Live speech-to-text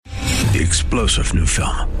The explosive new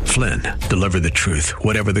film, Flynn, deliver the truth,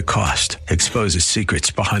 whatever the cost. Exposes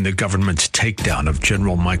secrets behind the government's takedown of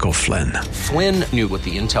General Michael Flynn. Flynn knew what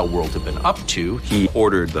the intel world had been up to. He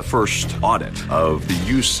ordered the first audit of the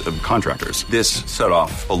use of contractors. This set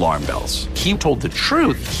off alarm bells. He told the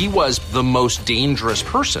truth. He was the most dangerous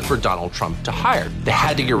person for Donald Trump to hire. They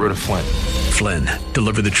had to get rid of Flynn. Flynn,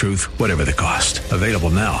 deliver the truth, whatever the cost. Available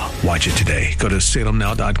now. Watch it today. Go to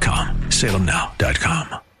salemnow.com.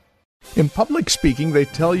 salemnow.com. In public speaking, they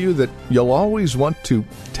tell you that you'll always want to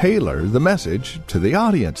tailor the message to the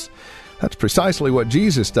audience. That's precisely what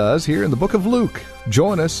Jesus does here in the book of Luke.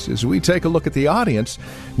 Join us as we take a look at the audience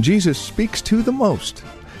Jesus speaks to the most.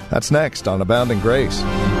 That's next on Abounding Grace.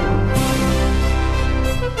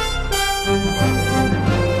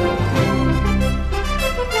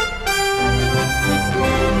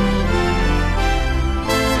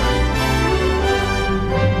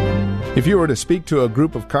 If you were to speak to a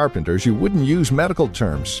group of carpenters, you wouldn't use medical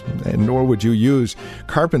terms, and nor would you use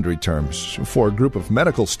carpentry terms for a group of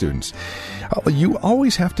medical students. You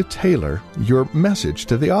always have to tailor your message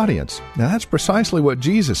to the audience. Now, that's precisely what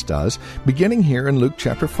Jesus does, beginning here in Luke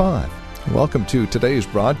chapter 5. Welcome to today's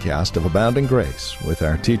broadcast of Abounding Grace with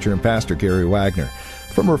our teacher and pastor, Gary Wagner,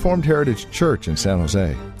 from Reformed Heritage Church in San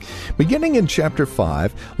Jose. Beginning in chapter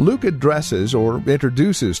 5, Luke addresses or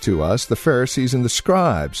introduces to us the Pharisees and the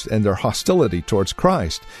scribes and their hostility towards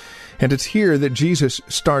Christ. And it's here that Jesus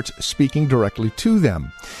starts speaking directly to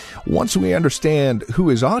them. Once we understand who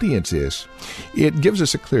his audience is, it gives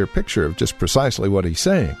us a clear picture of just precisely what he's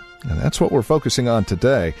saying. And that's what we're focusing on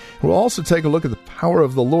today. We'll also take a look at the power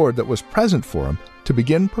of the Lord that was present for him to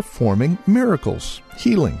begin performing miracles,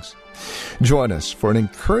 healings. Join us for an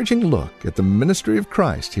encouraging look at the ministry of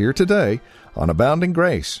Christ here today on Abounding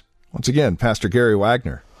Grace. Once again, Pastor Gary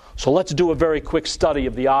Wagner. So let's do a very quick study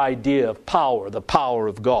of the idea of power, the power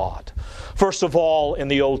of God. First of all, in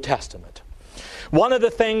the Old Testament. One of the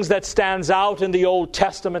things that stands out in the Old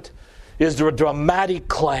Testament is the dramatic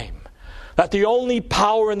claim that the only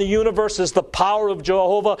power in the universe is the power of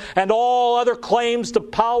Jehovah, and all other claims to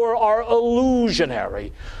power are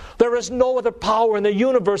illusionary. There is no other power in the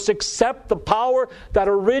universe except the power that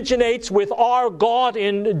originates with our God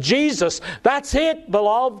in Jesus. That's it,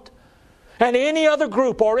 beloved. And any other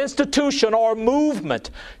group or institution or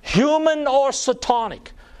movement, human or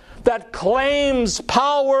satanic, that claims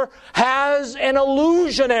power has an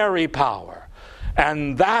illusionary power.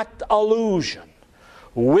 And that illusion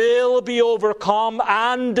will be overcome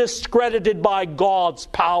and discredited by God's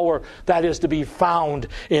power that is to be found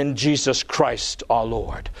in Jesus Christ our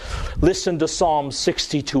Lord. Listen to Psalm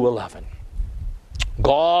 62:11.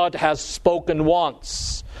 God has spoken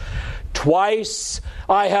once. Twice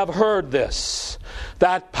I have heard this,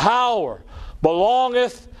 that power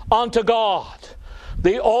belongeth unto God.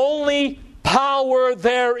 The only power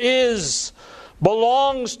there is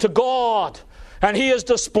belongs to God. And he has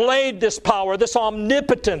displayed this power, this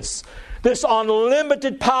omnipotence, this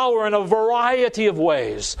unlimited power in a variety of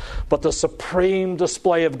ways. But the supreme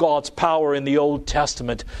display of God's power in the Old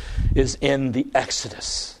Testament is in the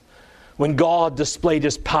Exodus, when God displayed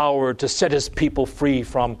his power to set his people free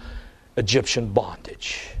from Egyptian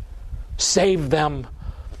bondage, saved them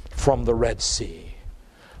from the Red Sea,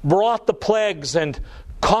 brought the plagues and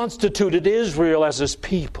constituted Israel as his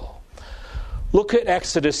people. Look at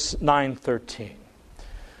Exodus 9:13.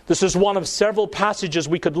 This is one of several passages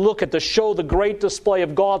we could look at to show the great display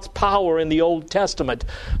of God's power in the Old Testament,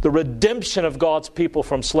 the redemption of God's people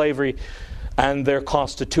from slavery and their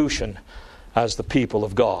constitution as the people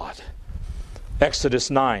of God. Exodus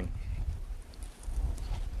 9.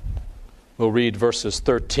 We'll read verses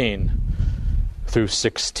 13 through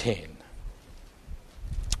 16.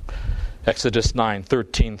 Exodus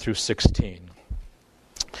 9:13 through 16.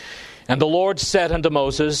 And the Lord said unto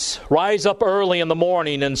Moses, Rise up early in the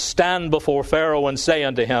morning, and stand before Pharaoh, and say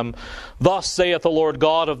unto him, Thus saith the Lord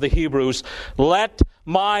God of the Hebrews, Let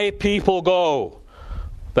my people go,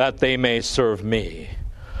 that they may serve me.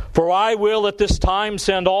 For I will at this time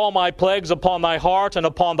send all my plagues upon thy heart, and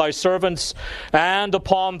upon thy servants, and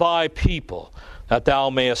upon thy people, that thou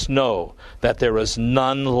mayest know that there is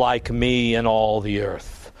none like me in all the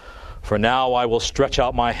earth. For now I will stretch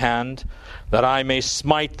out my hand, that I may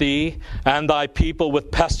smite thee and thy people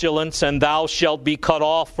with pestilence, and thou shalt be cut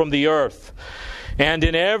off from the earth. And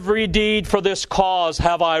in every deed for this cause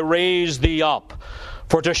have I raised thee up,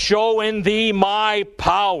 for to show in thee my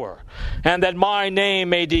power, and that my name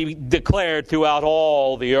may be declared throughout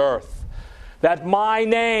all the earth. That my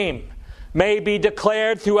name may be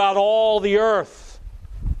declared throughout all the earth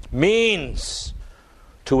means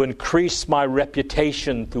to increase my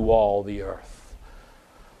reputation through all the earth.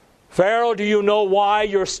 Pharaoh, do you know why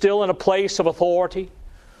you're still in a place of authority?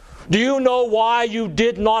 Do you know why you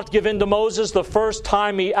did not give in to Moses the first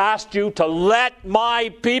time he asked you to let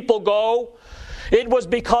my people go? It was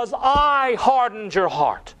because I hardened your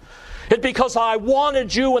heart. It's because I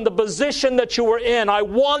wanted you in the position that you were in. I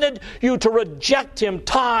wanted you to reject him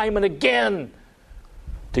time and again,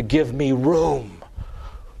 to give me room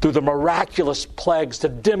through the miraculous plagues to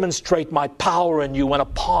demonstrate my power in you and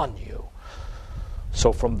upon you.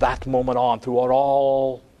 So from that moment on, throughout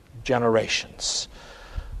all generations,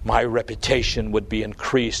 my reputation would be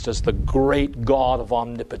increased as the great God of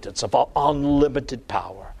omnipotence, of unlimited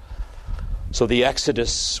power. So the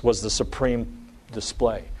Exodus was the supreme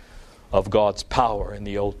display of God's power in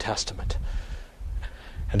the Old Testament.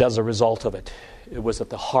 And as a result of it, it was at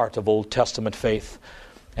the heart of Old Testament faith,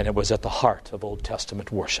 and it was at the heart of Old Testament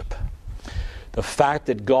worship. The fact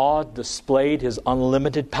that God displayed his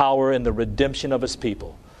unlimited power in the redemption of his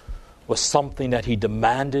people was something that he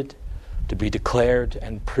demanded to be declared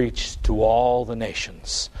and preached to all the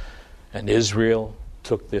nations. And Israel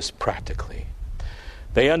took this practically.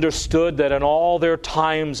 They understood that in all their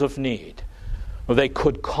times of need, they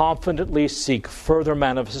could confidently seek further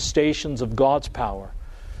manifestations of God's power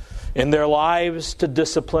in their lives to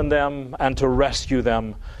discipline them and to rescue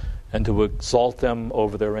them and to exalt them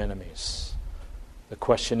over their enemies. The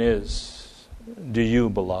question is, do you,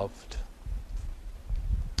 beloved?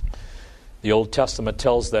 The Old Testament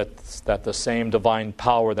tells that the same divine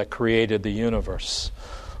power that created the universe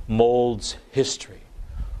molds history,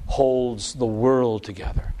 holds the world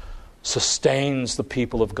together, sustains the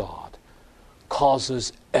people of God,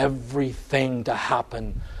 causes everything to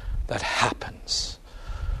happen that happens.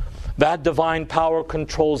 That divine power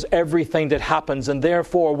controls everything that happens, and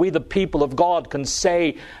therefore we, the people of God, can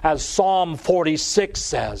say, as Psalm 46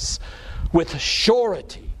 says, with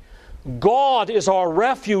surety, God is our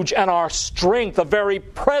refuge and our strength, a very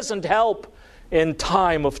present help in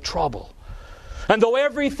time of trouble. And though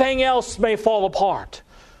everything else may fall apart,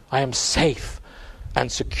 I am safe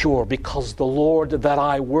and secure because the Lord that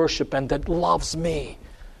I worship and that loves me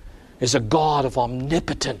is a God of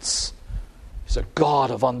omnipotence. He's a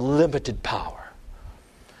God of unlimited power.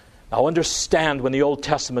 Now understand, when the Old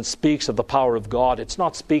Testament speaks of the power of God, it's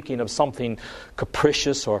not speaking of something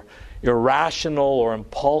capricious or irrational or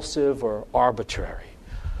impulsive or arbitrary.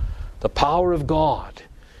 The power of God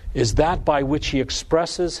is that by which he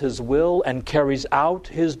expresses his will and carries out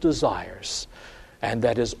his desires, and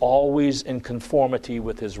that is always in conformity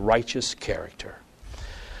with his righteous character.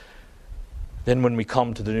 Then when we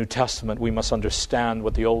come to the New Testament, we must understand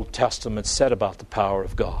what the Old Testament said about the power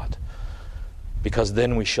of God, because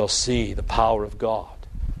then we shall see the power of God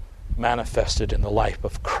manifested in the life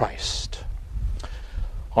of Christ.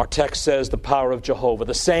 Our text says the power of Jehovah,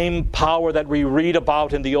 the same power that we read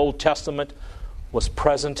about in the Old Testament, was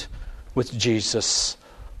present with Jesus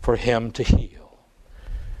for him to heal.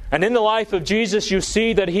 And in the life of Jesus, you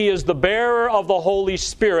see that he is the bearer of the Holy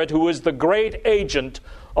Spirit, who is the great agent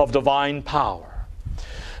of divine power.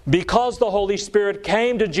 Because the Holy Spirit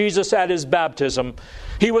came to Jesus at his baptism,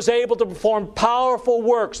 he was able to perform powerful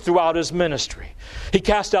works throughout his ministry. He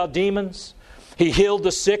cast out demons. He healed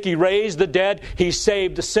the sick. He raised the dead. He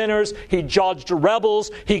saved the sinners. He judged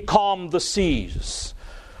rebels. He calmed the seas.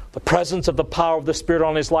 The presence of the power of the Spirit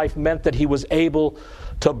on his life meant that he was able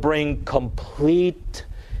to bring complete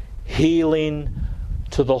healing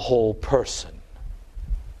to the whole person.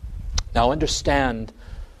 Now understand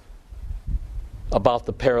about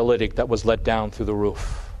the paralytic that was let down through the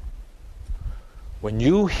roof. When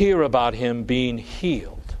you hear about him being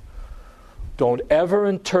healed, don't ever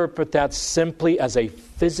interpret that simply as a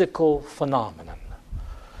physical phenomenon.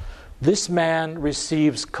 This man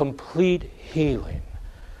receives complete healing.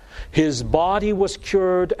 His body was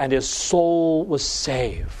cured and his soul was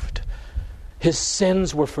saved. His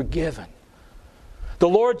sins were forgiven. The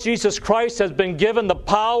Lord Jesus Christ has been given the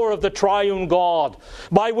power of the triune God,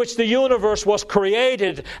 by which the universe was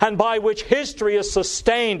created and by which history is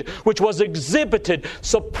sustained, which was exhibited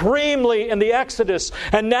supremely in the Exodus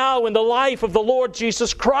and now in the life of the Lord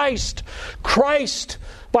Jesus Christ. Christ,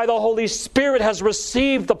 by the Holy Spirit, has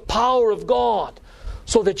received the power of God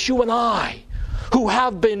so that you and I, who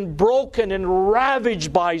have been broken and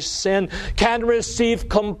ravaged by sin, can receive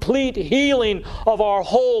complete healing of our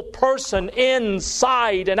whole person,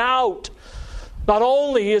 inside and out. Not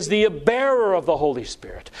only is he a bearer of the Holy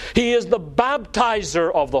Spirit, he is the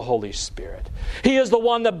baptizer of the Holy Spirit. He is the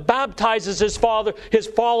one that baptizes his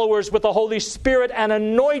followers with the Holy Spirit and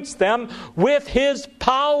anoints them with his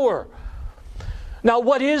power. Now,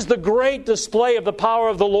 what is the great display of the power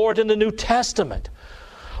of the Lord in the New Testament?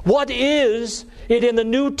 What is it in the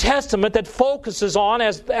New Testament that focuses on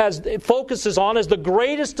as the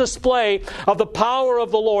greatest display of the power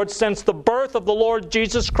of the Lord since the birth of the Lord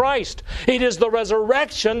Jesus Christ. It is the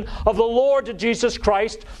resurrection of the Lord Jesus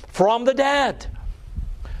Christ from the dead.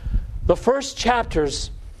 The first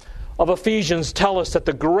chapters of Ephesians tell us that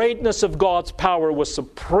the greatness of God's power was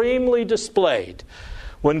supremely displayed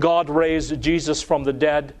when God raised Jesus from the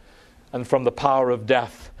dead and from the power of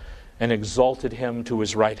death and exalted him to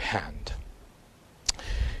his right hand.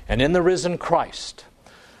 And in the risen Christ,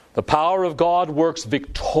 the power of God works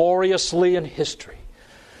victoriously in history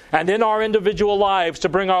and in our individual lives to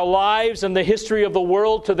bring our lives and the history of the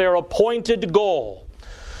world to their appointed goal.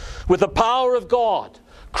 With the power of God,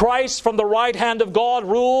 Christ from the right hand of God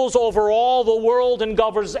rules over all the world and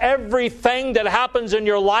governs everything that happens in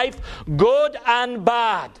your life, good and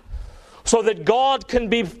bad, so that God can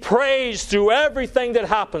be praised through everything that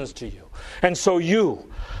happens to you. And so you,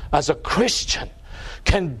 as a Christian,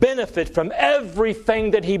 can benefit from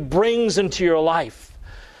everything that He brings into your life.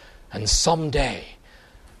 And someday,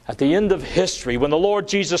 at the end of history, when the Lord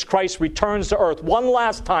Jesus Christ returns to earth one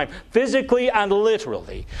last time, physically and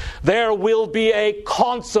literally, there will be a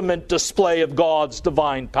consummate display of God's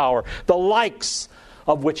divine power, the likes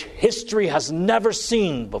of which history has never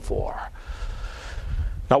seen before.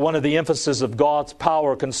 Now, one of the emphases of God's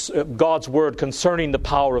power, God's Word concerning the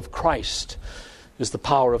power of Christ, is the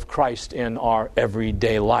power of Christ in our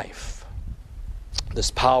everyday life.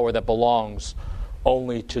 This power that belongs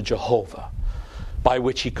only to Jehovah, by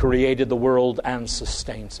which He created the world and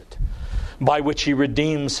sustains it, by which He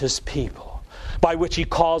redeems His people, by which He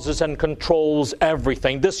causes and controls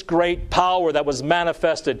everything. This great power that was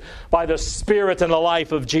manifested by the Spirit in the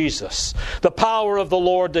life of Jesus, the power of the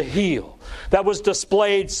Lord to heal, that was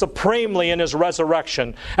displayed supremely in His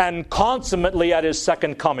resurrection and consummately at His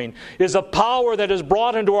second coming, is a power that is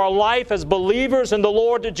brought into our life as believers in the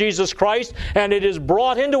Lord Jesus Christ, and it is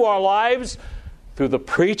brought into our lives through the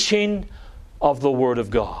preaching of the Word of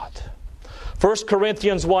God. 1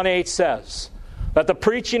 Corinthians 1:8 says that the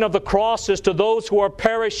preaching of the cross is to those who are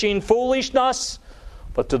perishing foolishness,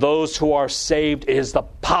 but to those who are saved is the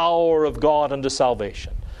power of God unto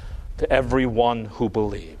salvation to everyone who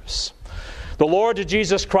believes. The Lord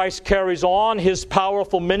Jesus Christ carries on His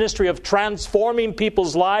powerful ministry of transforming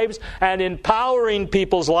people's lives and empowering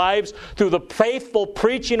people's lives through the faithful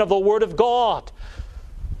preaching of the Word of God.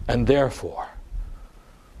 And therefore,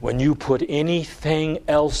 when you put anything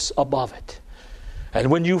else above it, and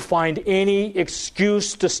when you find any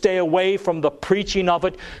excuse to stay away from the preaching of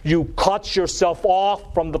it, you cut yourself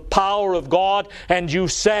off from the power of God and you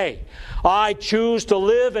say, I choose to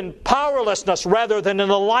live in powerlessness rather than in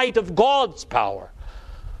the light of God's power.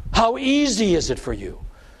 How easy is it for you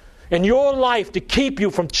in your life to keep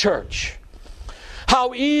you from church?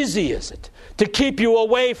 How easy is it to keep you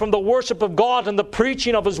away from the worship of God and the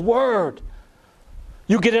preaching of His Word?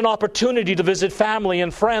 You get an opportunity to visit family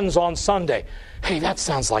and friends on Sunday. Hey, that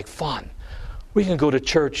sounds like fun. We can go to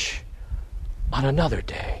church on another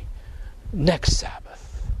day, next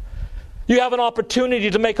Sabbath. You have an opportunity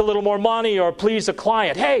to make a little more money or please a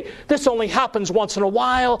client. Hey, this only happens once in a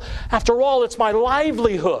while. After all, it's my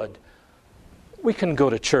livelihood. We can go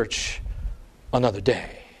to church another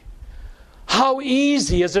day. How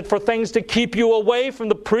easy is it for things to keep you away from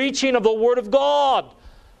the preaching of the Word of God?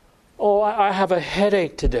 Oh, I have a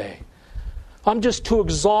headache today. I'm just too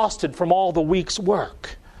exhausted from all the week's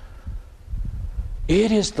work.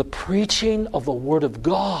 It is the preaching of the Word of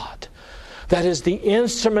God that is the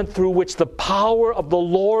instrument through which the power of the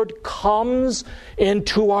Lord comes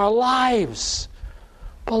into our lives.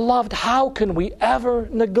 Beloved, how can we ever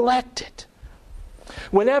neglect it?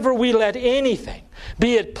 Whenever we let anything,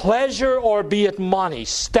 be it pleasure or be it money,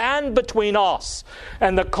 stand between us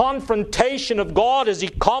and the confrontation of God as He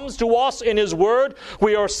comes to us in His Word,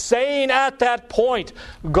 we are saying at that point,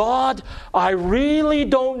 God, I really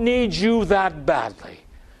don't need You that badly.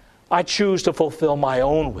 I choose to fulfill my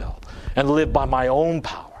own will and live by my own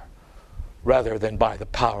power rather than by the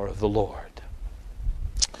power of the Lord.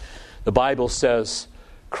 The Bible says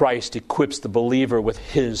Christ equips the believer with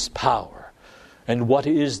His power. And what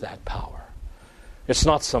is that power? It's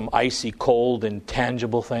not some icy, cold,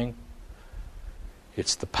 intangible thing.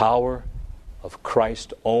 It's the power of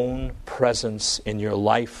Christ's own presence in your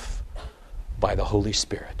life by the Holy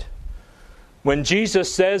Spirit. When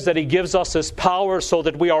Jesus says that He gives us His power so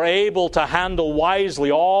that we are able to handle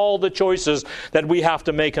wisely all the choices that we have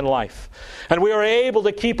to make in life. And we are able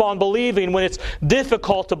to keep on believing when it's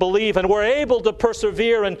difficult to believe. And we're able to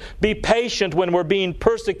persevere and be patient when we're being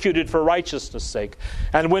persecuted for righteousness' sake.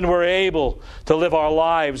 And when we're able to live our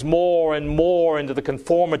lives more and more into the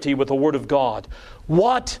conformity with the Word of God.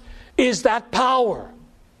 What is that power?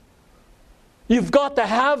 You've got to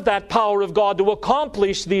have that power of God to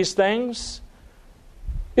accomplish these things.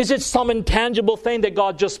 Is it some intangible thing that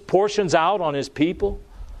God just portions out on His people?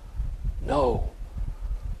 No.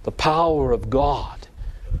 The power of God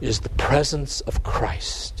is the presence of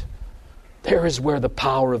Christ. There is where the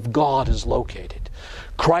power of God is located.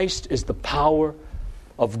 Christ is the power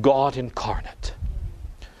of God incarnate.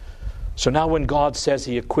 So now when God says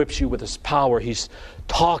He equips you with His power, He's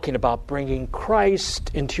talking about bringing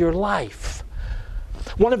Christ into your life.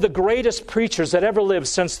 One of the greatest preachers that ever lived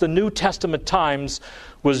since the New Testament times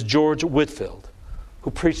was George Whitefield,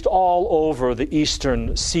 who preached all over the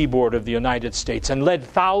eastern seaboard of the United States and led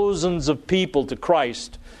thousands of people to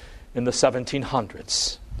Christ in the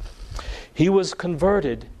 1700s. He was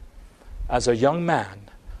converted as a young man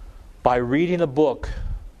by reading a book,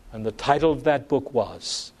 and the title of that book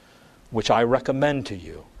was, which I recommend to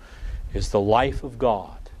you, is The Life of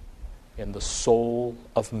God in the Soul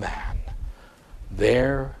of Man.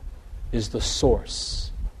 There is the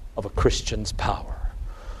source of a Christian's power.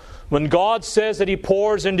 When God says that He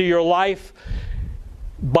pours into your life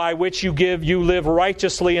by which you live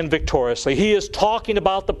righteously and victoriously, He is talking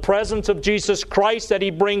about the presence of Jesus Christ that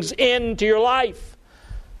He brings into your life.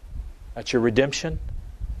 That's your redemption.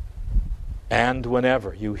 And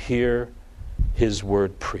whenever you hear His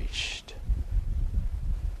word preached.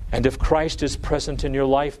 And if Christ is present in your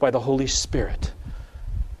life by the Holy Spirit,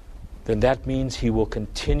 then that means He will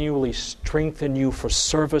continually strengthen you for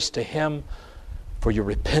service to Him, for your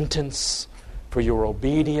repentance, for your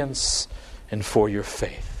obedience, and for your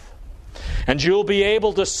faith. And you'll be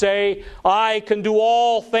able to say, I can do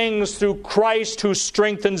all things through Christ who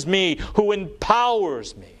strengthens me, who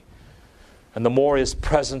empowers me. And the more His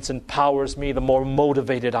presence empowers me, the more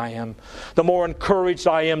motivated I am, the more encouraged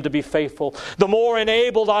I am to be faithful, the more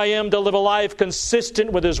enabled I am to live a life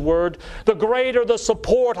consistent with His Word, the greater the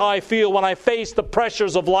support I feel when I face the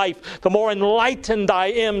pressures of life, the more enlightened I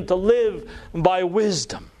am to live by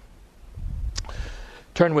wisdom.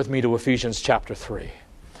 Turn with me to Ephesians chapter 3.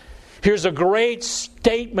 Here's a great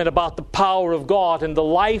statement about the power of God in the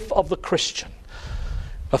life of the Christian.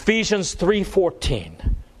 Ephesians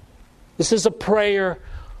 3:14. This is a prayer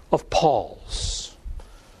of Paul's.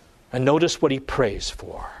 And notice what he prays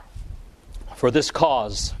for. For this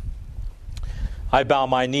cause, I bow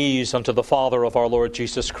my knees unto the Father of our Lord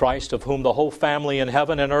Jesus Christ, of whom the whole family in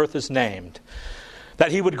heaven and earth is named,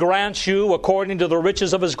 that He would grant you, according to the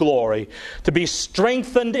riches of His glory, to be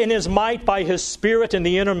strengthened in His might by His Spirit in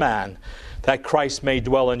the inner man, that Christ may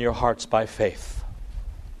dwell in your hearts by faith.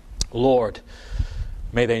 Lord,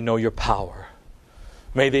 may they know your power.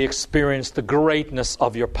 May they experience the greatness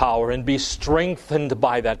of your power and be strengthened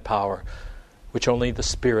by that power, which only the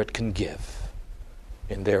Spirit can give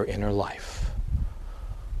in their inner life.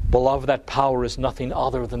 Beloved, that power is nothing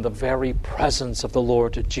other than the very presence of the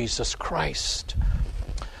Lord Jesus Christ.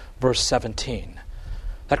 Verse 17,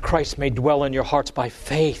 that Christ may dwell in your hearts by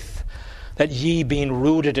faith, that ye, being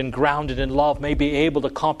rooted and grounded in love, may be able to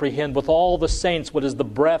comprehend with all the saints what is the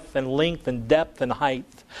breadth and length and depth and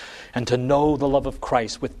height, and to know the love of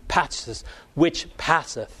Christ, which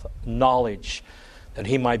passeth knowledge, that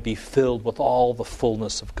he might be filled with all the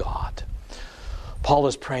fullness of God. Paul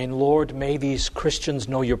is praying, Lord, may these Christians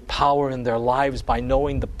know your power in their lives by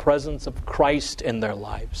knowing the presence of Christ in their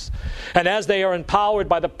lives. And as they are empowered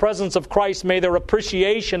by the presence of Christ, may their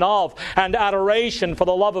appreciation of and adoration for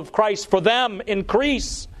the love of Christ for them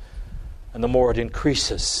increase. And the more it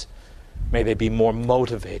increases, may they be more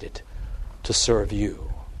motivated to serve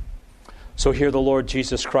you. So here the Lord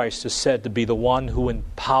Jesus Christ is said to be the one who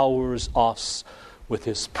empowers us with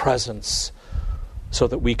His presence so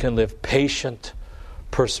that we can live patient,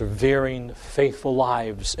 persevering, faithful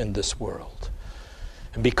lives in this world.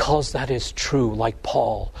 And because that is true, like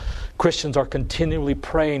Paul, Christians are continually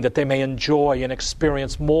praying that they may enjoy and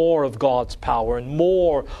experience more of God's power and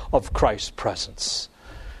more of Christ's presence.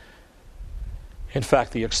 In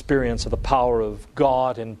fact, the experience of the power of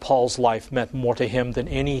God in Paul's life meant more to him than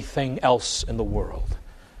anything else in the world.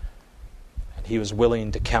 And he was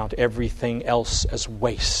willing to count everything else as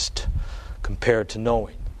waste compared to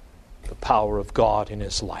knowing the power of God in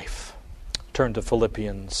his life. Turn to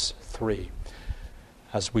Philippians 3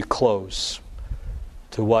 as we close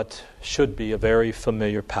to what should be a very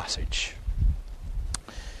familiar passage.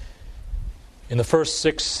 In the first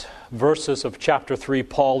 6 verses of chapter 3,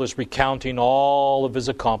 Paul is recounting all of his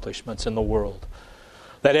accomplishments in the world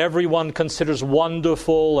that everyone considers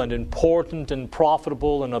wonderful and important and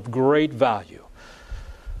profitable and of great value.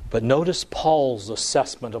 But notice Paul's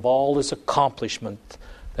assessment of all his accomplishment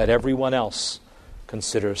that everyone else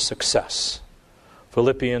considers success.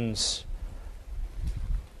 Philippians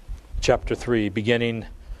chapter 3, beginning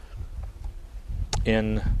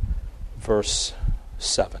in verse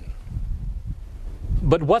 7.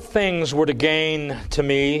 But what things were to gain to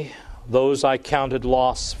me, those I counted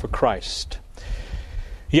loss for Christ.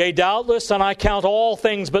 Yea, doubtless, and I count all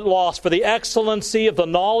things but loss for the excellency of the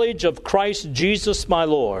knowledge of Christ Jesus my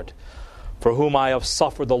Lord, for whom I have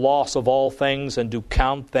suffered the loss of all things, and do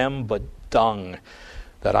count them but dung,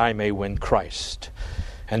 that I may win Christ,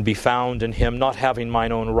 and be found in him, not having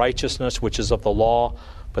mine own righteousness, which is of the law,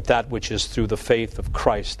 but that which is through the faith of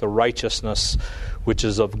Christ, the righteousness which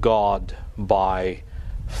is of God by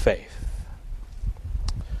faith.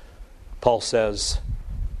 Paul says,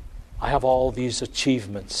 I have all these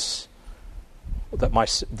achievements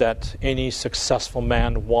that any successful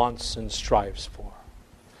man wants and strives for.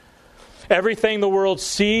 Everything the world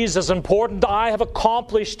sees as important, I have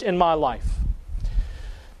accomplished in my life.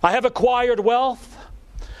 I have acquired wealth.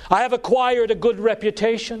 I have acquired a good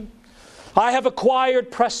reputation. I have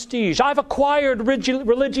acquired prestige. I've acquired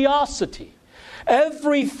religiosity.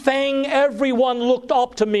 Everything everyone looked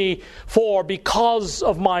up to me for because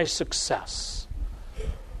of my success.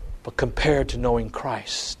 But compared to knowing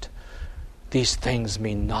Christ, these things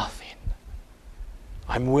mean nothing.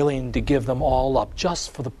 I'm willing to give them all up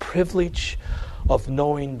just for the privilege of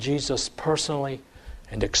knowing Jesus personally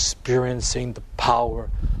and experiencing the power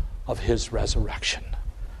of his resurrection.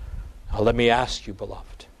 Now let me ask you,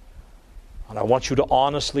 beloved, and I want you to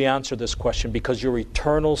honestly answer this question because your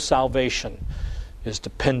eternal salvation is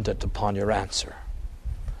dependent upon your answer.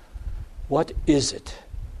 What is it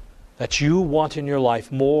that you want in your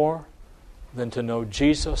life more than to know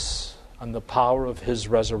Jesus and the power of his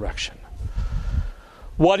resurrection?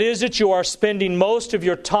 What is it you are spending most of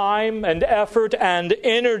your time and effort and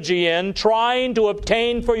energy in trying to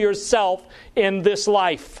obtain for yourself in this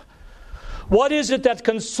life? What is it that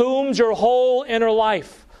consumes your whole inner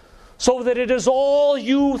life so that it is all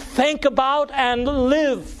you think about and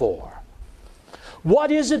live for?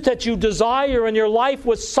 What is it that you desire in your life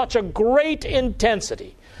with such a great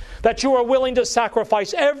intensity that you are willing to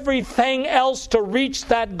sacrifice everything else to reach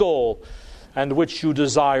that goal, and which you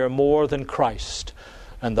desire more than Christ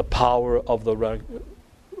and the power of the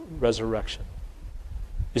resurrection?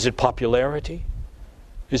 Is it popularity?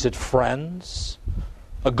 Is it friends?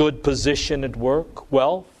 A good position at work?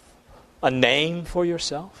 Wealth? A name for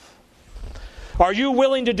yourself? Are you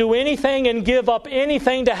willing to do anything and give up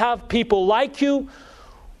anything to have people like you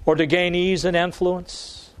or to gain ease and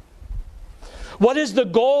influence? What is the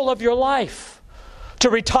goal of your life? To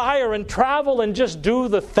retire and travel and just do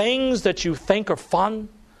the things that you think are fun?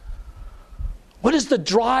 What is the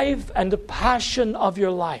drive and the passion of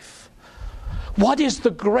your life? What is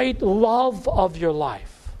the great love of your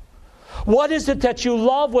life? What is it that you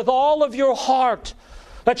love with all of your heart,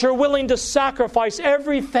 that you're willing to sacrifice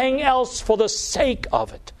everything else for the sake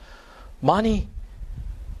of it? Money?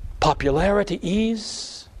 Popularity?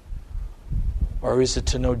 Ease? Or is it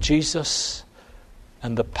to know Jesus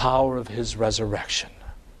and the power of his resurrection?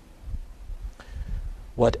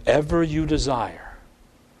 Whatever you desire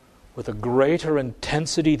with a greater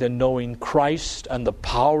intensity than knowing Christ and the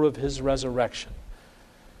power of his resurrection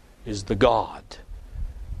is the God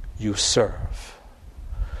you serve.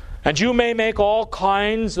 And you may make all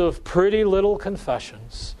kinds of pretty little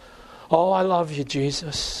confessions. Oh, I love you,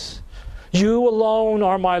 Jesus. You alone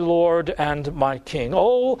are my Lord and my King.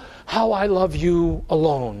 Oh, how I love you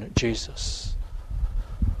alone, Jesus.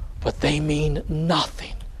 But they mean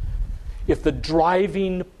nothing if the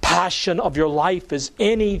driving passion of your life is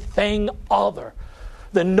anything other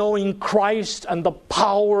than knowing Christ and the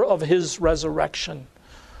power of his resurrection.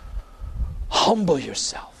 Humble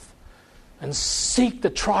yourself and seek the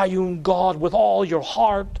triune God with all your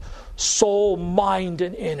heart, soul, mind,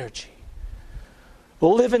 and energy.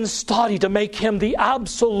 Live and study to make him the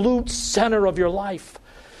absolute center of your life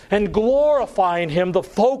and glorifying him the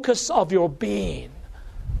focus of your being.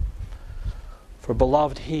 For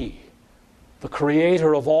beloved, he, the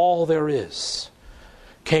creator of all there is,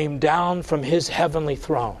 came down from his heavenly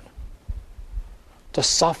throne to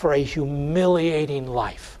suffer a humiliating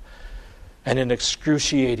life and an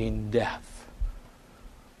excruciating death,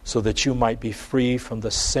 so that you might be free from the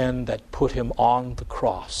sin that put him on the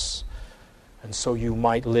cross, and so you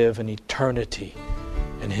might live an eternity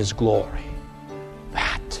in his glory.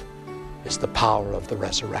 That is is the power of the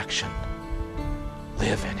resurrection.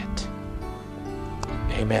 Live in it.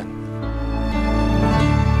 Amen.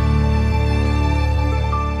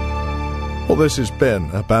 Well, this has been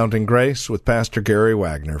Abounding Grace with Pastor Gary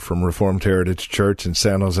Wagner from Reformed Heritage Church in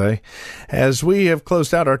San Jose. As we have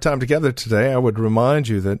closed out our time together today, I would remind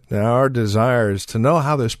you that our desire is to know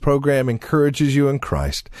how this program encourages you in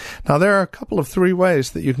Christ. Now, there are a couple of 3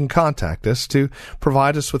 ways that you can contact us to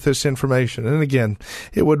provide us with this information. And again,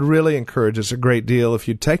 it would really encourage us a great deal if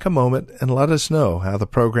you'd take a moment and let us know how the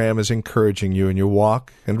program is encouraging you in your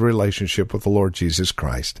walk and relationship with the Lord Jesus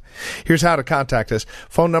Christ. Here's how to contact us.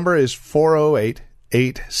 Phone number is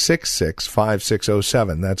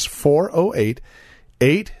 408-866-5607. That's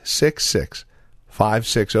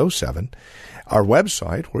 408-866-5607. Our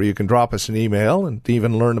website, where you can drop us an email and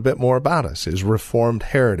even learn a bit more about us, is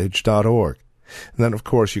reformedheritage.org. And then, of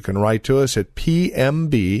course, you can write to us at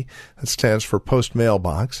PMB, that stands for Post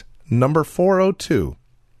Mailbox, number 402,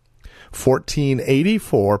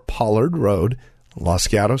 1484 Pollard Road, Los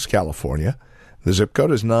Gatos, California. The zip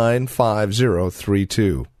code is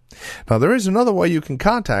 95032. Now, there is another way you can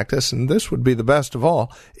contact us, and this would be the best of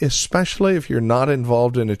all, especially if you're not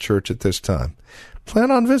involved in a church at this time.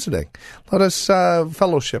 Plan on visiting. Let us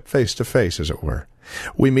fellowship face-to-face, as it were.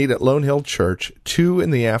 We meet at Lone Hill Church, 2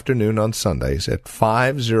 in the afternoon on Sundays at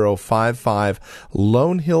 5055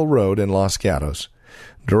 Lone Hill Road in Los Gatos.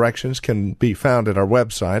 Directions can be found at our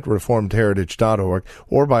website, reformedheritage.org,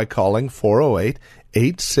 or by calling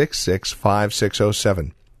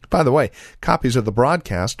 408-866-5607. By the way, copies of the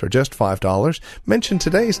broadcast are just $5. Mention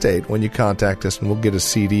today's date when you contact us, and we'll get a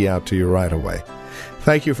CD out to you right away.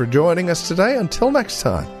 Thank you for joining us today. Until next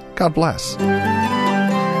time, God bless.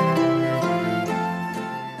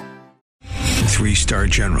 3-star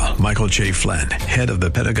General Michael J. Flynn, head of the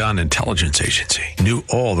Pentagon Intelligence Agency, knew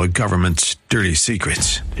all the government's dirty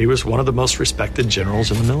secrets. He was one of the most respected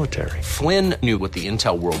generals in the military. Flynn knew what the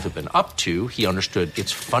intel world had been up to. He understood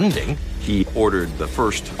its funding. He ordered the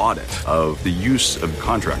first audit of the use of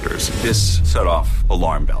contractors. This set off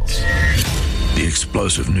alarm bells. The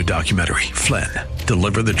explosive new documentary, Flynn,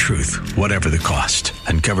 Deliver the Truth, Whatever the Cost,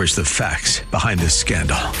 uncovers the facts behind this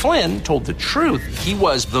scandal. Flynn told the truth. He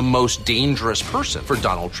was the most dangerous person for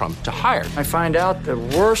Donald Trump to hire. I find out the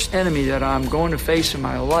worst enemy that I'm going to face in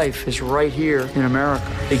my life is right here in America.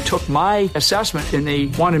 They took my assessment and they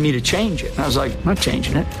wanted me to change it. And I was like, I'm not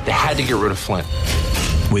changing it. They had to get rid of Flynn.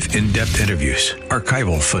 With in-depth interviews,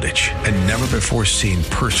 archival footage, and never-before-seen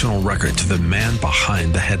personal records of the man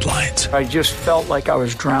behind the headlines. I just felt like I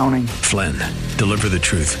was drowning. Flynn, Deliver the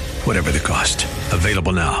Truth, Whatever the Cost.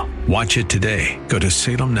 Available now. Watch it today. Go to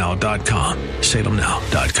salemnow.com.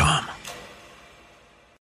 salemnow.com.